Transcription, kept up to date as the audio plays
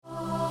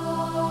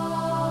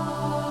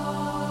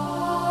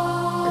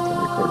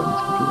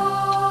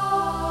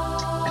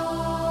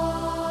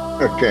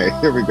Okay,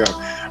 here we go.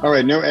 All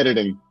right, no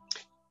editing.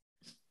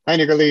 Hi,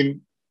 Nicolene.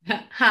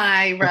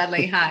 Hi,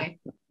 Bradley. Hi.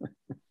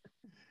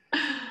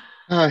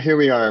 Here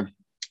we are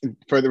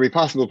for the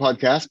Repossible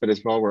podcast, but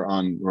as well, we're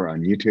on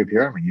YouTube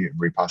here, on the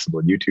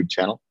Repossible YouTube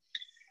channel,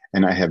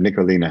 and I have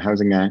Nicolina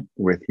Housinga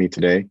with me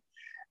today.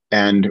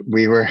 And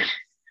we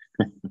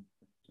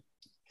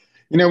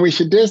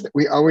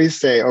always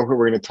say, oh,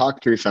 we're going to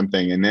talk through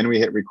something, and then we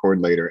hit record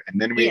later,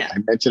 and then Yeah, I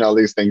mention all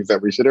these things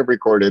that we should have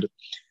recorded.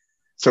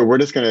 So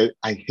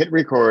I hit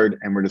record,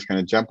 and we're just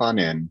going to jump on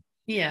in.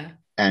 yeah,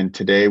 And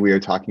today we are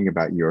talking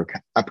about your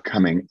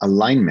upcoming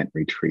alignment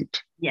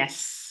retreat.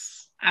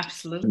 yes, May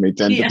absolutely.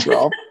 10 to Yeah,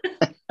 12.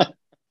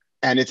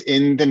 And it's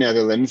in the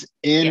Netherlands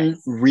in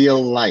yes,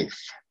 real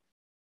life.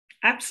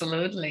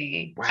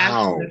 absolutely,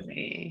 Wow.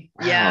 absolutely.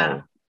 Yeah,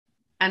 Wow.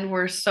 and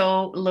we're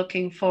so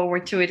looking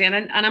forward to it.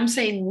 And I'm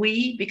saying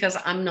we because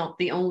I'm not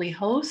the only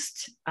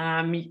host.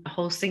 I'm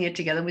hosting it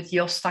together with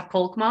Josta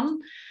Kolkman,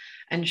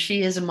 and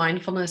she is a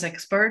mindfulness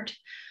expert.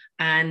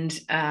 And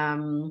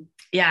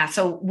yeah,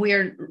 so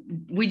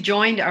we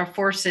joined our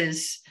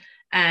forces,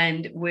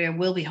 and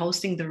we'll be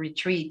hosting the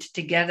retreat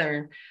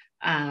together.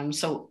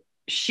 So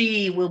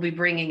she will be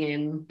bringing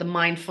in the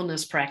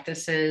mindfulness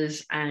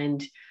practices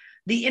and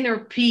the inner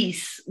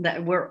peace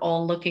that we're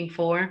all looking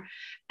for.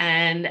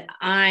 And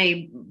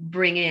I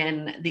bring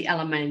in the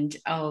element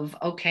of,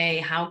 okay,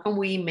 how can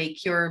we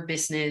make your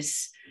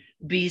business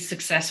be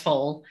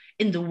successful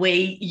in the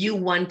way you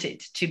want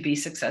it to be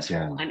Yeah.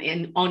 successful and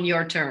in on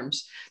your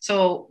terms?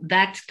 So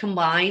that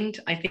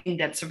combined, I think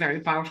that's a very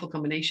powerful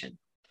combination.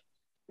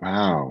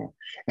 Wow.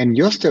 And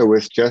she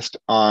was just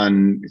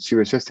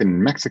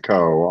in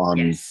Mexico on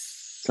Yes.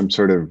 some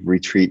sort of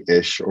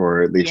retreat-ish,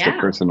 or at least a Yeah.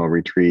 personal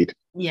retreat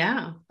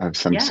Yeah. of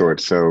some Yeah. sort.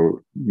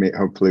 So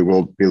hopefully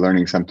we'll be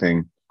learning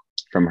something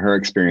from her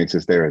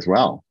experiences there as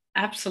well.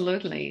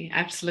 Absolutely.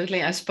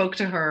 Absolutely. I spoke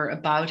to her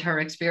about her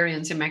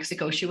experience in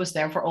Mexico. She was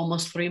there for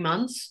almost 3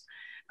 months,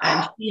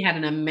 and she had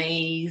an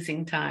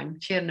amazing time.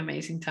 She had an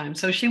amazing time.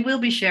 So she will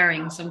be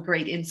sharing some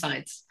great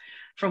insights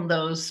from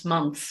those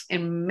months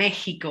in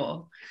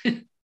Mexico.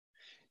 You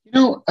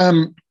know,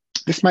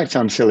 this might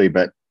sound silly,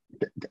 but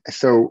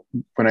so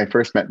when I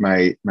first met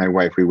my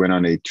wife, we went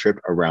on a trip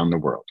around the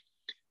world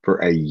for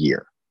a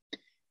year.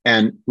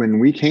 And when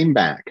we came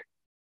back,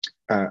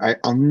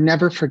 I'll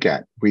never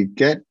forget. We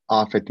get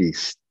off at the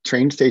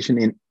train station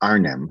in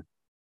Arnhem,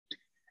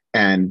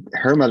 and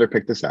her mother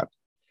picked us up.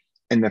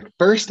 And the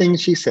first thing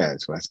she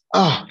says was,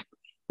 "Oh,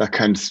 the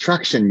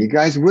construction! You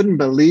guys wouldn't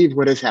believe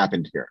what has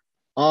happened here.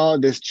 All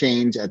this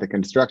change at the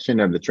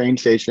construction of the train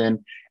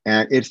station,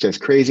 and it's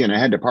just crazy. And I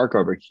had to park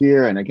over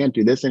here, and I can't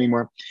do this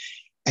anymore."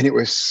 And it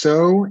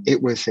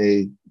was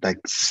a like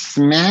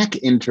smack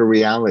into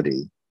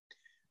reality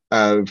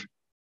of,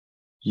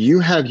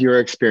 you have your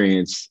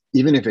experience,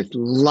 even if it's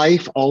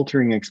life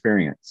altering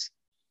experience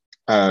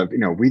of,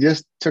 we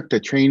just took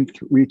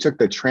we took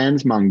the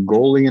Trans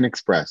Mongolian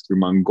Express through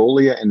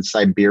Mongolia and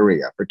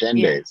Siberia for 10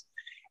 Yeah. days.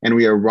 And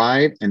we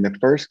arrived, and the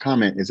first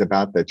comment is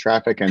about the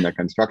traffic and the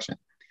construction,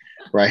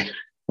 right?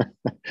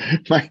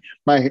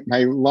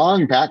 My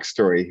long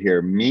backstory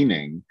here,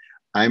 meaning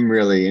I'm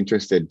really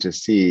interested to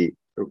see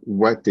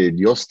what did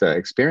Yosta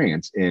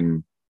experience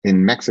in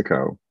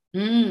Mexico,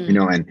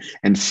 Mm,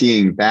 and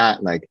seeing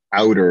that like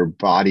outer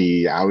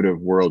body, out of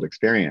world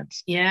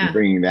experience, and yeah.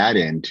 bringing that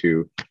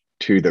into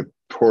the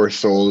poor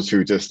souls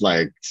who just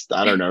like,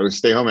 I don't know,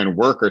 stay home and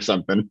work or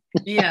something.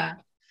 Yeah.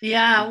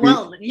 Yeah. We,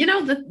 Well,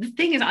 the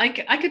thing is, I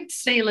could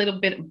say a little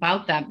bit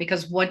about that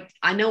because what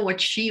I know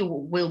what she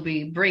will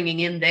be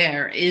bringing in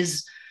there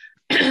is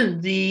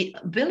the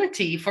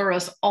ability for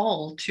us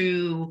all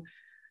to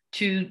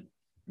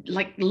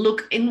like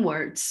look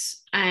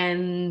inwards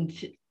and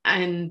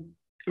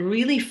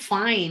really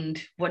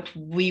find what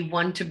we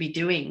want to be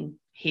doing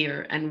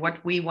here and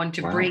what we want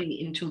to wow, bring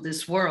into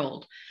this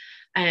world.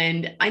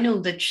 And I know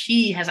that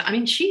she has, I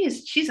mean,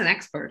 she's an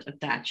expert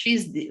at that.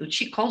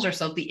 She calls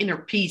herself the inner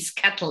peace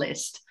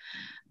catalyst.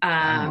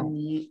 wow,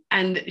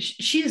 And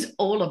she is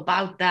all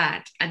about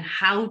that. And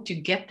how to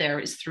get there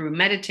is through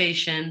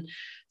meditation,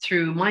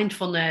 through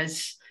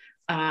mindfulness.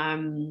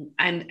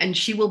 And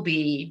she will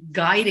be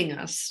guiding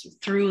us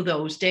through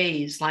those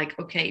days, like,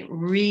 okay,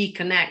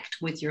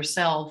 reconnect with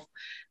yourself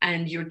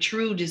and your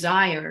true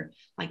desire.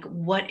 Like,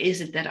 what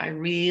is it that I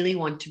really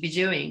want to be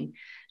doing?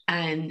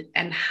 And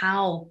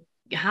how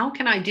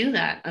can I do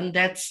that? And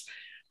that's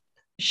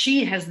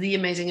she has the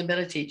amazing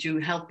ability to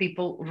help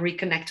people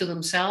reconnect to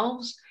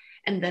themselves.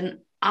 And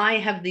then I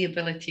have the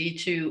ability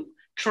to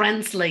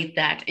translate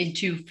that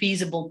into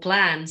feasible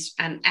plans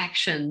and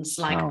actions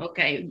like, wow,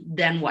 okay,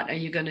 then what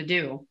are you going to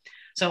do?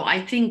 So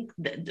I think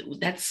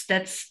that's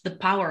the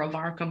power of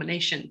our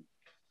combination,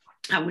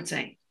 I would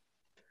say.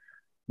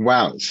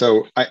 wow.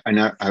 So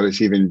I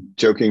was even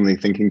jokingly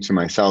thinking to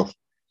myself,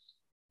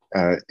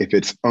 if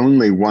it's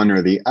only one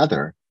or the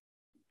other,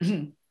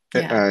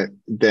 Yeah.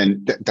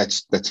 then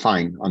that's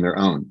fine on their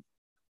own.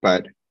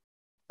 But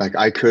like,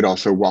 I could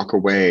also walk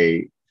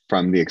away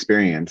from the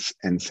experience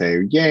and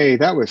say, "Yay,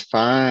 that was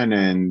fun,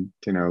 and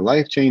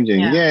life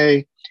changing, Yeah.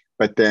 yay!"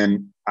 But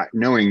then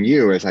knowing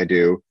you as I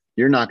do,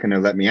 you're not going to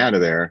let me out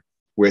of there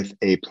with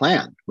a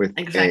plan, with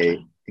a,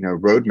 Exactly.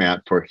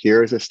 roadmap for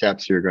here's the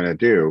steps you're going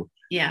to do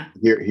Yeah.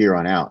 here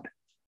on out.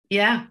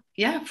 Yeah,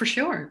 yeah, for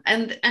sure.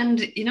 And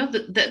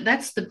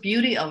that's the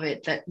beauty of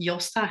it, that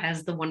Yosta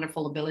has the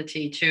wonderful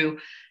ability to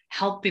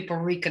help people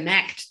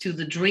reconnect to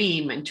the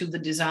dream and to the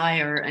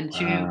desire and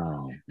to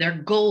Wow. their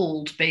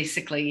gold,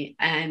 basically.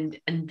 And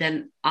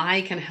then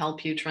I can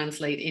help you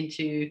translate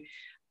into,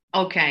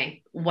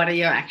 okay, what are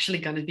you actually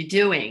going to be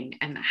doing,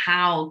 and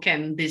how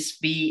can this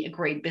be a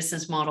great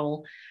business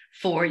model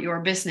for your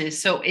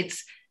business? So it's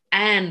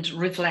and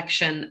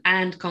reflection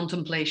and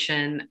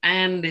contemplation,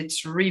 and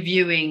it's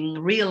reviewing,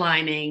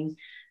 realigning,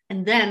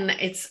 and then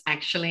it's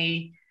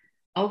actually,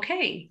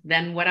 okay,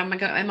 then what am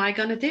I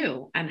going to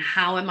do, and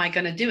how am I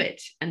going to do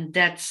it? And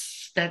that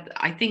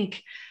I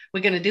think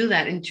we're going to do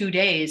that in 2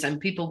 days, and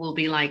people will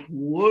be like,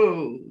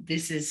 whoa,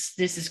 this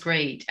is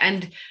great.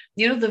 And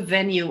the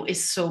venue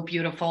is so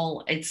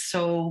beautiful. It's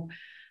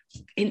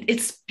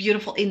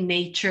beautiful in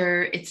nature.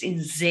 It's in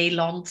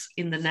Zeeland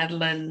in the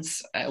Netherlands,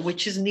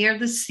 which is near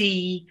the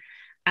sea,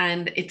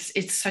 and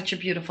it's such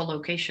a beautiful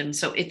location.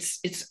 So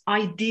it's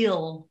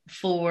ideal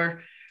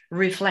for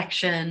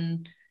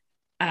reflection,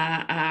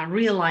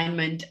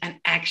 realignment, and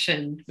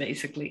action.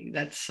 Basically,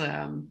 that's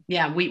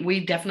yeah.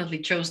 We definitely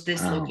chose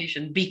this Wow.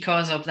 location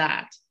because of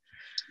that.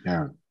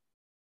 Yeah.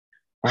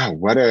 Wow.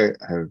 What a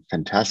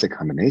fantastic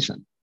combination.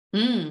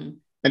 Mm.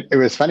 And it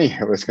was funny.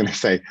 I was going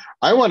to say,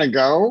 I want to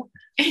go,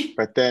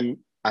 but then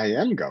I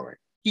am going.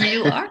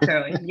 You are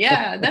going.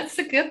 Yeah, that's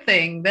a good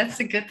thing. That's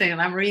a good thing.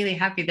 And I'm really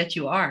happy that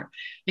you are,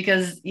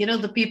 because,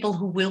 the people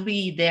who will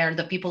be there,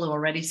 the people who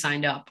already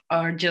signed up,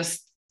 are just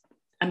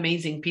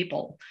amazing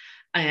people,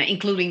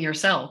 including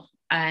yourself.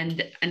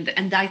 And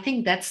I think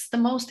that's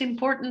the most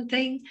important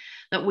thing,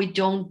 that we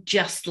don't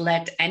just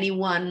let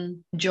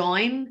anyone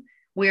join.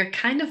 We're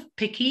kind of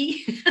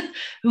picky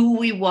who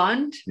we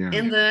want Yeah.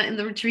 in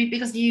the retreat,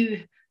 because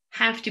you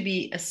have to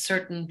be a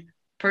certain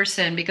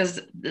person, because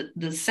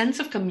the sense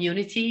of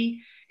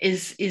community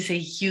is a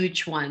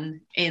huge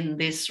one in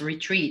this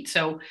retreat.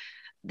 So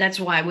that's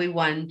why we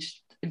want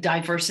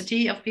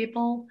diversity of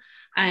people,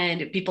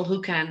 and people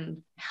who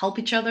can help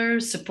each other,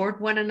 support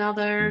one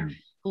another, Yeah.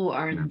 who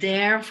are Yeah.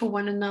 there for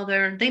one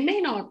another. They may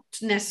not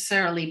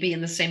necessarily be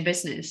in the same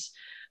business,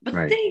 but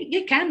Right.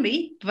 they can be.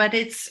 But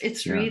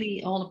it's Yeah.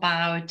 really all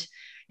about,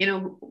 you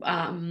know,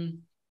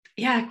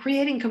 yeah,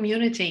 creating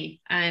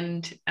community,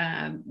 and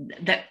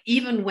that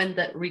even when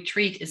the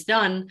retreat is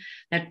done,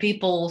 that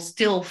people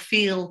still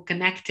feel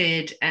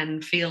connected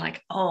and feel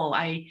like, oh,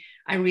 I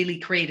really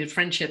created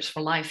friendships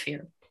for life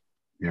here.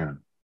 Yeah.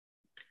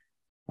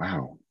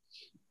 Wow.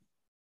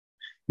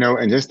 No,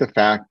 and just the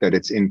fact that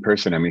it's in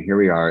person. I mean, here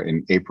we are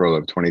in April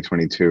of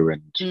 2022,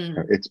 and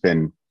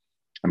Mm,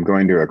 I'm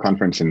going to a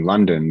conference in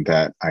London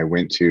that I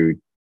went to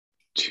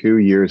 2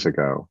 years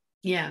ago,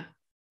 yeah,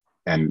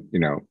 and,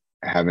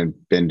 haven't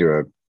been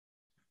to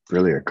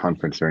really a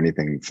conference or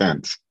anything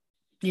since.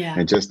 yeah,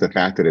 And just the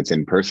fact that it's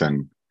in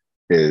person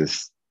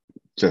is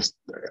just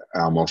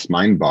almost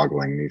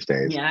mind-boggling these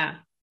days. yeah,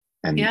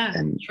 And yeah,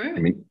 I true,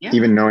 mean, yeah,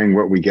 even knowing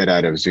what we get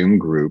out of Zoom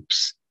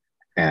groups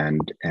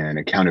and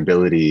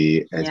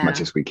accountability as much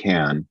yeah, as we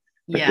can,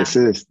 but yeah. this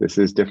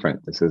is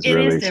different. This is It is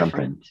really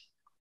something. different.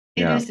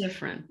 It Yeah. is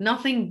different.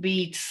 Nothing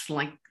beats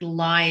like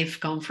live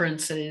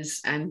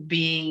conferences and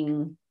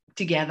being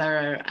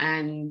together,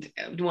 and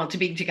well, to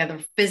be together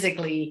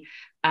physically,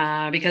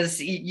 because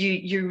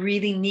you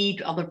really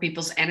need other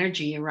people's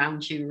energy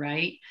around you,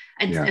 right?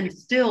 And Yeah. and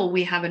still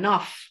we have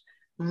enough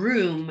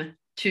room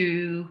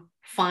to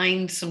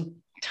find some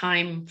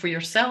time for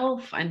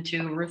yourself, and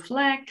to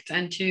reflect,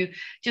 and to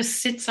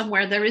just sit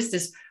somewhere. There is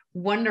this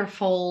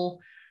wonderful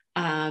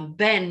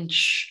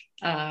bench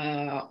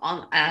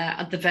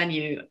at the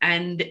venue,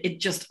 and it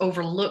just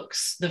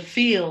overlooks the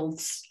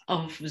fields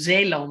of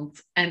Zeeland,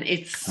 and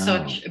it's Oh.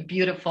 such a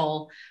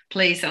beautiful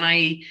place. And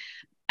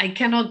I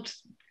cannot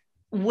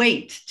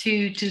wait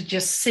to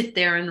just sit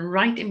there and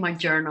write in my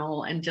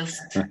journal and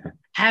just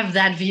have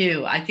that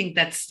view. I think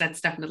that's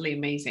definitely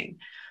amazing.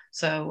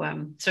 So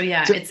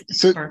yeah, So, it's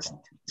so perfect.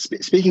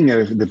 speaking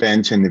of the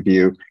bench and the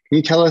view, can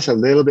you tell us a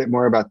little bit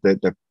more about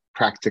the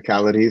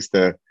practicalities?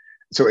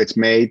 So it's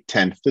May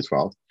 10th to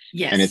 12th,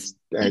 and Yes.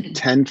 it's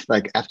 10th,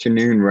 like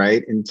afternoon,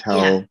 right? Yeah.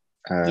 Until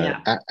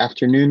Yeah.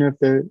 afternoon of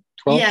the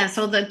 12th. Yeah,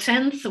 so the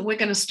 10th,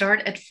 we're going to start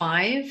at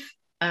 5,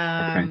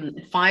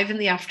 Okay. 5 in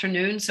the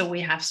afternoon. So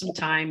we have some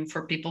time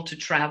for people to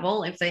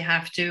travel if they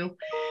have to.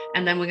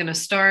 And then we're going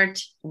to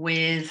start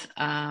with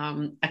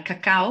a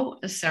cacao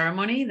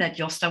ceremony that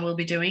Josta will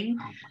be doing.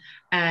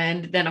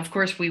 And then, of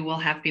course, we will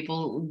have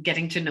people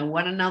getting to know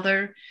one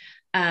another.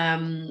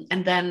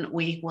 And then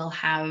we will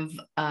have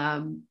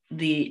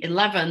the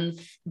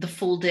 11th, the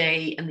full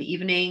day in the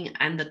evening,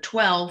 and the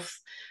 12th,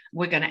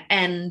 we're going to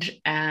end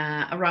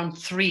around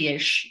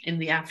 3-ish in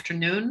the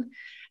afternoon.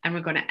 and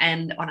we're going to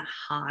end on a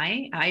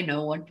high. I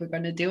know what we're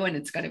going to do, and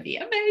it's going to be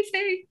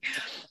amazing.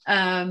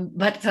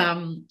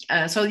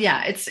 So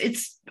yeah,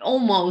 it's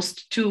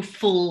almost 2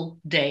 full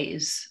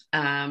days,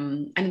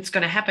 and it's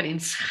going to happen in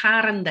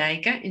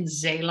Scharendijke in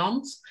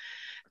Zeeland.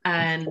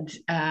 And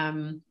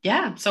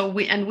so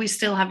we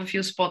still have a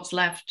few spots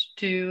left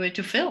to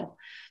fill.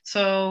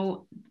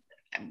 So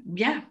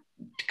yeah,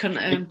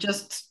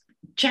 just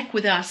check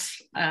with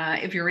us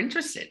if you're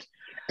interested.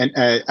 And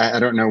I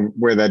don't know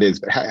where that is,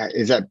 but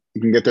is that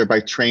you can get there by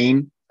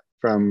train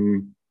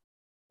from,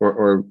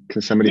 or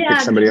can somebody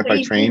pick somebody up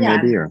by train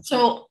maybe? Or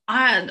so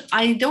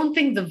I don't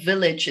think the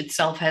village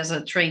itself has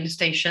a train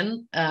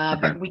station,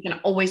 but we can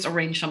always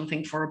arrange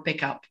something for a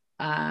pickup.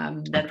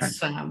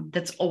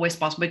 That's always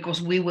possible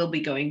because we will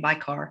be going by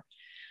car.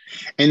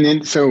 And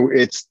then so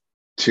it's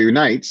 2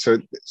 nights. So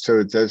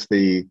does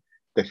the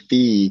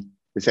fee,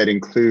 does that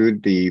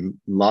include the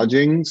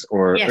lodgings,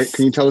 or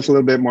can you tell us a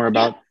little bit more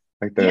about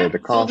like the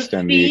cost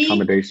and the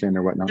accommodation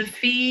or whatnot? The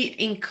fee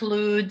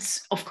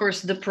includes, of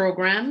course, the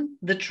program,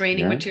 the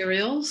training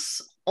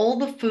materials, all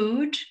the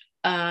food,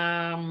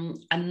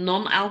 and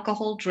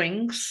non-alcohol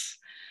drinks,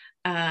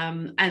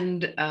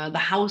 and the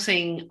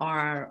housing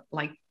are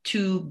like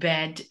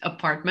 2-bed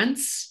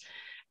apartments,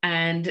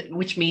 and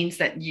which means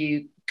that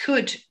you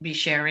could be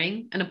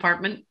sharing an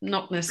apartment,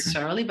 not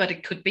necessarily, but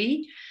it could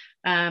be.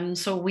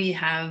 So we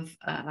have,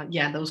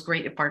 those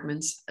great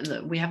apartments.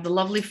 We have the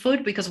lovely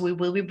food because we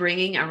will be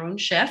bringing our own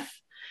chef.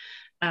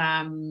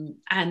 So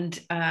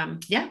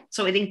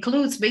it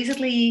includes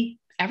basically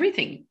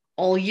everything.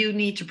 All you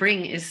need to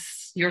bring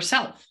is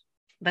yourself.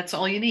 That's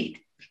all you need.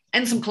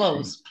 And some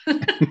clothes.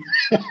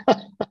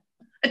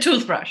 A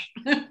toothbrush.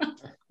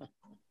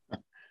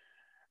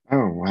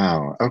 Oh,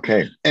 wow.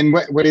 Okay. And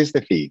what is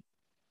the fee?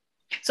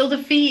 So the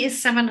fee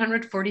is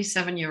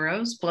 747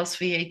 euros plus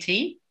VAT.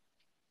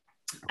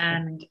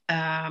 And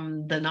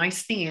the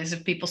nice thing is,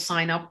 if people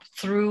sign up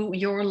through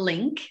your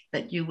link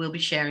that you will be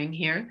sharing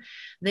here,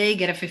 they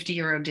get a 50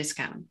 euro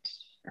discount.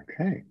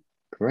 Okay,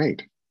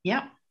 great.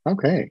 Yeah.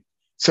 Okay.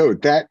 So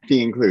that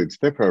fee includes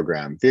the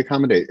program, the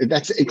accommodation.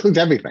 That includes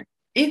everything.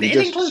 It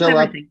includes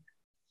everything.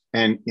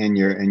 And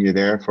you're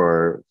there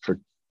for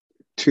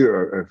 2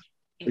 or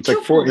it's like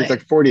 4. It's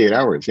like 48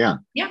 hours. Yeah.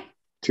 Yeah.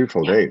 2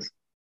 full days.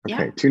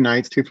 Okay. 2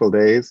 nights, 2 full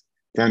days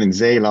down in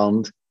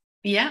Zeeland.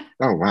 Yeah.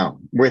 Oh, wow.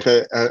 With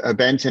a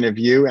bench and a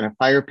view and a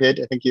fire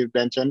pit, I think you've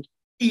mentioned.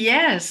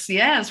 Yes.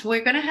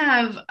 We're going to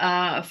have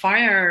a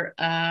fire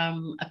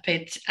a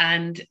pit,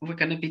 and we're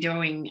going to be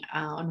doing,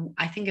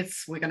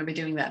 we're going to be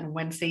doing that on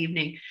Wednesday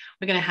evening.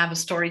 We're going to have a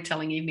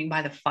storytelling evening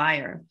by the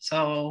fire.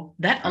 So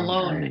that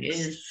alone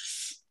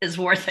is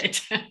worth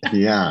it.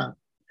 Yeah.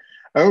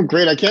 Oh,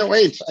 great. I can't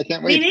wait.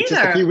 It's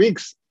just a few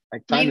weeks.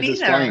 Like time is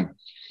just flying.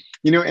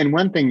 And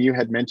one thing you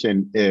had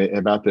mentioned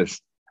about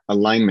this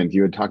alignment,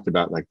 you had talked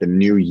about like the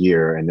new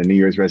year and the New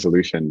Year's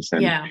resolutions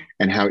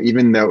and how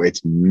even though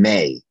it's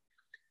May,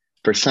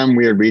 for some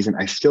weird reason,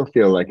 I still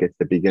feel like it's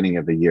the beginning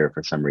of the year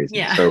for some reason.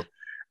 Yeah. So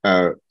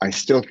I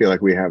still feel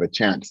like we have a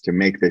chance to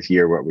make this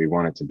year what we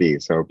want it to be.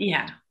 So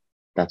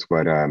that's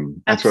what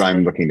I'm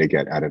looking to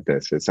get out of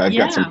this. Is I've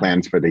got some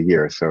plans for the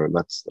year. So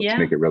let's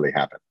make it really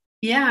happen.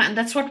 Yeah, and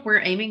that's what we're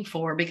aiming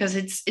for, because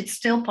it's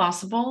still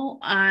possible.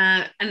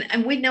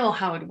 And we know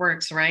how it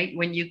works, right?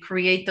 When you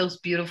create those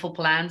beautiful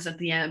plans at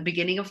the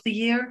beginning of the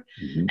year,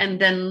 and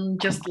then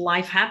just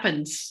life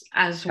happens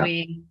as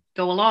we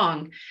go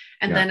along.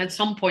 And then at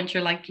some point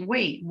you're like,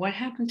 wait, what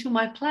happened to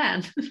my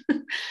plan?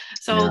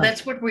 So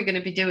that's what we're going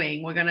to be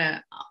doing. We're going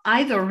to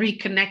either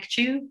reconnect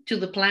you to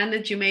the plan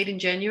that you made in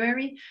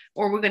January,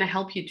 or we're going to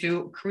help you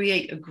to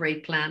create a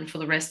great plan for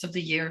the rest of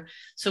the year.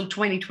 So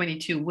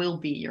 2022 will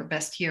be your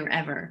best year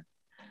ever.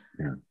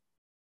 Yeah.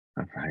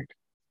 All right.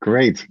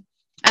 Great.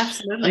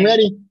 Absolutely. I'm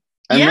ready.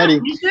 I'm ready.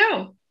 Me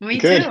too. Me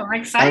too. I'm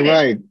excited. All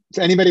right.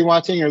 So anybody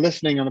watching or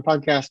listening on the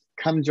podcast,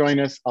 come join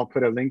us. I'll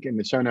put a link in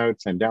the show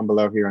notes and down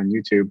below here on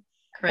YouTube.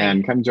 Great.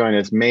 And come join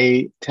us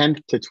May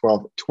 10th to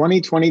 12th,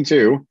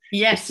 2022.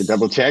 Yes. Just to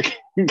double check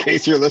in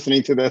case you're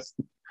listening to this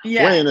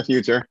way in the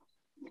future.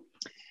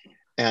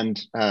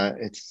 And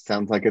it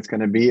sounds like it's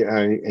going to be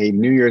a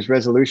New Year's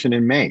resolution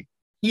in May.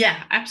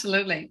 Yeah,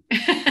 absolutely.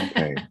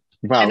 Okay.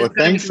 Wow. Well,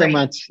 thanks so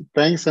much.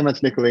 Thanks so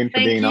much, Nicolien, for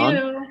being on.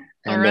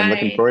 And I'm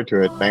looking forward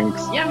to it.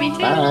 Thanks. Yeah, me too.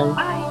 Bye.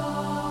 Bye.